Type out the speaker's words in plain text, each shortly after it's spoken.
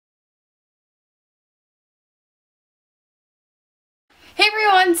Hey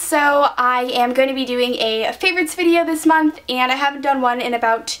everyone, so I am going to be doing a favorites video this month, and I haven't done one in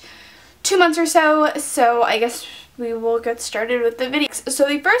about 2 months or so I guess we will get started with the video. So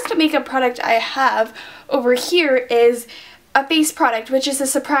the first makeup product I have over here is a face product, which is a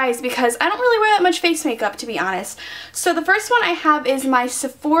surprise because I don't really wear that much face makeup, to be honest. So the first one I have is my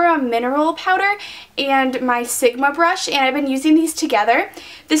Sephora mineral powder and my Sigma brush, and I've been using these together.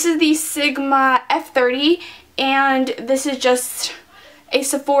 This is the Sigma F30, and this is just a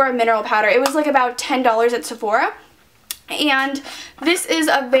Sephora mineral powder. It was like about $10 at Sephora. And this is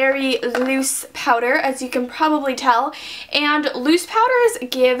a very loose powder, as you can probably tell. And loose powders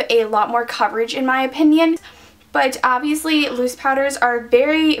give a lot more coverage in my opinion. But obviously loose powders are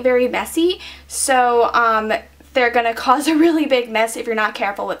very, very messy. So they're going to cause a really big mess if you're not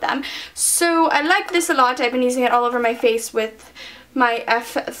careful with them. So I like this a lot. I've been using it all over my face with my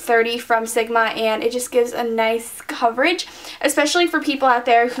F30 from Sigma, and it just gives a nice coverage, especially for people out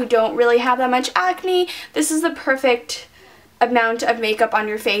there who don't really have that much acne. This is the perfect amount of makeup on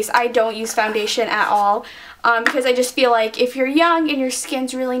your face. I don't use foundation at all because I just feel like if you're young and your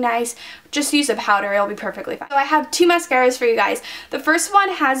skin's really nice, just use a powder, it'll be perfectly fine. So I have two mascaras for you guys. The first one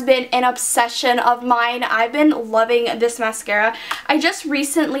has been an obsession of mine. I've been loving this mascara. I just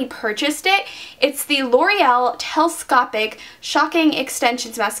recently purchased it. It's the L'Oreal Telescopic Shocking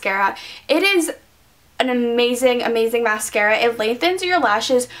Extensions Mascara. It is an amazing, amazing mascara. It lengthens your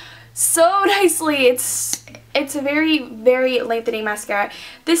lashes so nicely. It's a very, very lengthening mascara.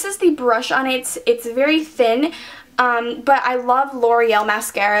 This is the brush on it. It's very thin, but I love L'Oreal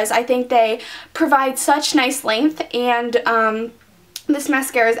mascaras. I think they provide such nice length, and this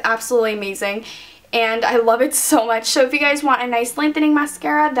mascara is absolutely amazing, and I love it so much. So if you guys want a nice lengthening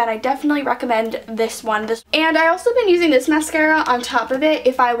mascara, then I definitely recommend this one. And I also been using this mascara on top of it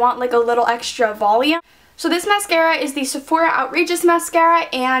if I want like a little extra volume. So this mascara is the Sephora Outrageous Mascara,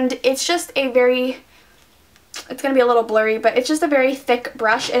 and it's just a very, it's going to be a little blurry, but it's just a very thick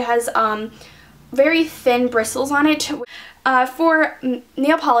brush. It has very thin bristles on it. For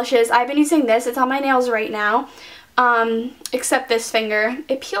nail polishes, I've been using this. It's on my nails right now, except this finger.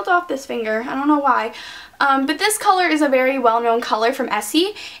 It peeled off this finger. I don't know why. But this color is a very well-known color from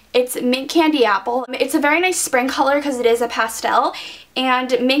Essie. It's Mint Candy Apple. It's a very nice spring color because it is a pastel.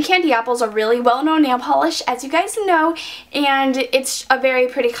 And Mint Candy Apple is a really well-known nail polish, as you guys know, and it's a very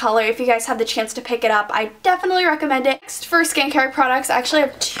pretty color. If you guys have the chance to pick it up, I definitely recommend it. Next, for skincare products, I actually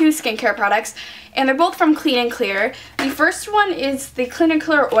have two skincare products, and they're both from Clean & Clear. The first one is the Clean &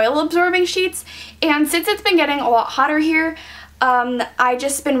 Clear Oil Absorbing Sheets, and since it's been getting a lot hotter here, I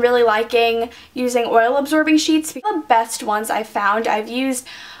just been really liking using oil absorbing sheets. They're the best ones I've found. I've used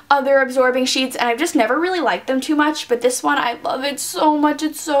other absorbing sheets and I've just never really liked them too much, but this one I love it so much.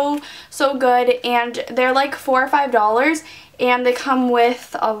 It's so good, and they're like $4 or $5, and they come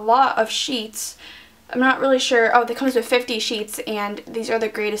with a lot of sheets. I'm not really sure. Oh, they comes with 50 sheets, and these are the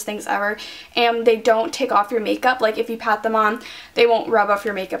greatest things ever. And they don't take off your makeup. Like if you pat them on, they won't rub off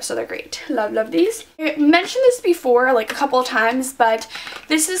your makeup, so they're great. Love these. I mentioned this before like a couple of times, but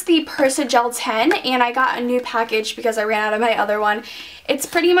this is the Persagel 10, and I got a new package because I ran out of my other one. It's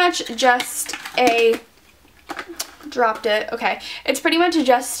pretty much just a, dropped it, okay. It's pretty much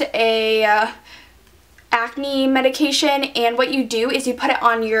just a acne medication, and what you do is you put it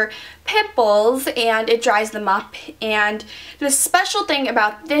on your pimples and it dries them up. And the special thing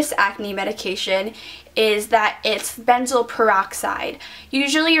about this acne medication is that it's benzoyl peroxide.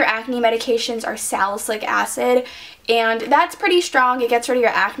 Usually your acne medications are salicylic acid, and that's pretty strong. It gets rid of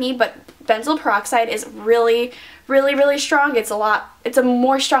your acne, but benzoyl peroxide is really strong. It's a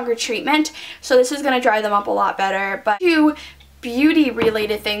more stronger treatment, so this is going to dry them up a lot better. But two beauty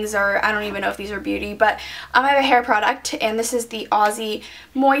related things, or I don't even know if these are beauty, but I have a hair product, and this is the Aussie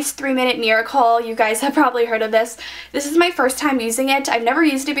Moist 3-Minute Miracle. You guys have probably heard of this. This is my first time using it. I've never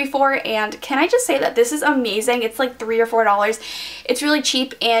used it before, and can I just say that this is amazing. It's like $3 or $4. It's really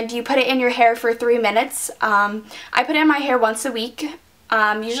cheap, and you put it in your hair for 3 minutes. I put it in my hair once a week.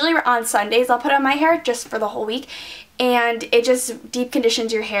 Usually on Sundays I'll put it on my hair just for the whole week, and it just deep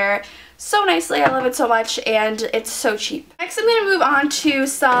conditions your hair so nicely. I love it so much, and it's so cheap. Next I'm going to move on to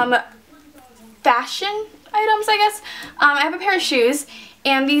some fashion items, I guess. I have a pair of shoes,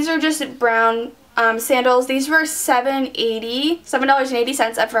 and these are just brown sandals. These were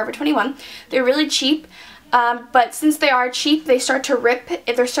 $7.80 at Forever 21. They're really cheap. But since they are cheap, they start to rip.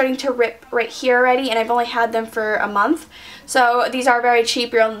 They're starting to rip right here already, and I've only had them for a month. So these are very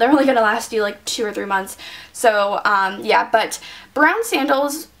cheap. They're only going to last you like 2 or 3 months. So yeah, but brown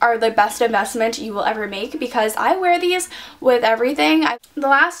sandals are the best investment you will ever make because I wear these with everything. The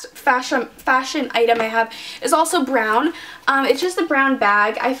last fashion item I have is also brown. It's just a brown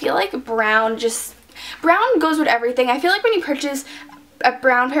bag. I feel like brown goes with everything. I feel like when you purchase a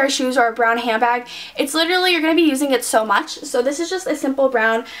brown pair of shoes or a brown handbag, it's literally, you're going to be using it so much. So this is just a simple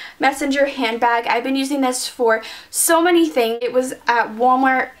brown messenger handbag. I've been using this for so many things. It was at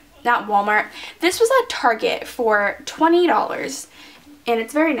this was at Target for $20, and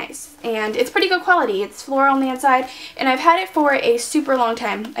it's very nice, and it's pretty good quality. It's floral on the inside, and I've had it for a super long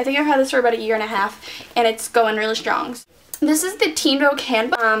time. I think I've had this for about 1.5 years, and it's going really strong. This is the Teen Vogue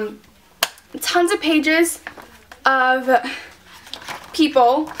handbook. Tons of pages of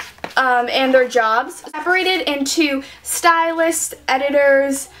people and their jobs, separated into stylists,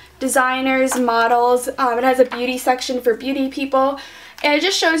 editors, designers, models. It has a beauty section for beauty people, and it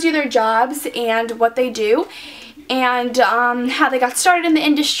just shows you their jobs and what they do, and how they got started in the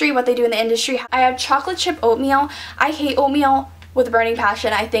industry, what they do in the industry. I have chocolate chip oatmeal. I hate oatmeal with a burning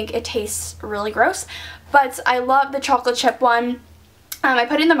passion. I think it tastes really gross, but I love the chocolate chip one. I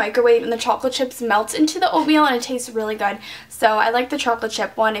put it in the microwave and the chocolate chips melt into the oatmeal and it tastes really good. So I like the chocolate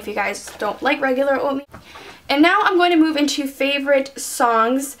chip one if you guys don't like regular oatmeal. And now I'm going to move into favorite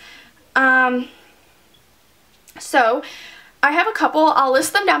songs. So I have a couple. I'll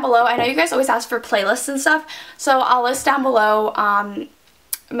list them down below. I know you guys always ask for playlists and stuff, so I'll list down below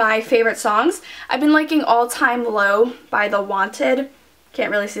my favorite songs. I've been liking All Time Low by The Wanted. Can't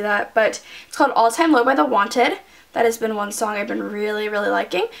really see that, but it's called All Time Low by The Wanted. That has been one song I've been really, really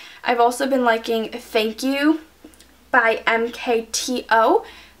liking. I've also been liking Thank You by MKTO.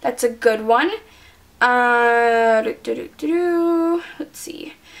 That's a good one. Let's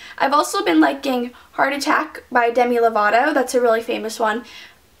see. I've also been liking Heart Attack by Demi Lovato. That's a really famous one.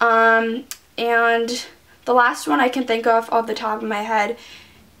 And the last one I can think of off the top of my head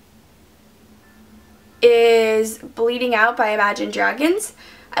is Bleeding Out by Imagine Dragons.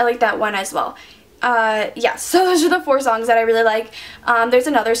 I like that one as well. Yeah, so those are the 4 songs that I really like. There's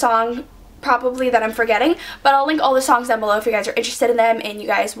another song probably that I'm forgetting, but I'll link all the songs down below if you guys are interested in them and you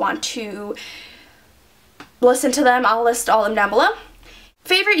guys want to listen to them. I'll list all of them down below.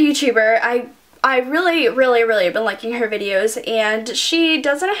 Favorite YouTuber, I really have been liking her videos, and she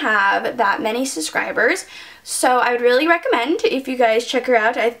doesn't have that many subscribers, so I would really recommend if you guys check her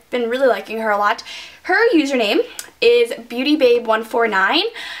out. I've been really liking her a lot. Her username is beautybabe149.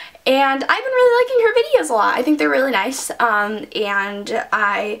 And I've been really liking her videos a lot. I think they're really nice, and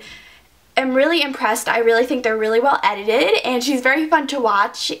I am really impressed. I really think they're really well edited, and she's very fun to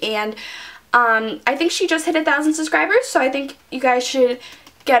watch, and I think she just hit 1,000 subscribers, so I think you guys should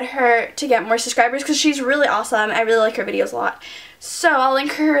get her to get more subscribers because she's really awesome. I really like her videos a lot. So I'll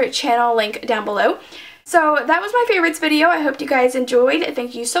link her channel link down below. So that was my favorites video. I hope you guys enjoyed.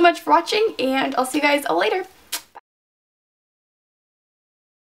 Thank you so much for watching, and I'll see you guys later.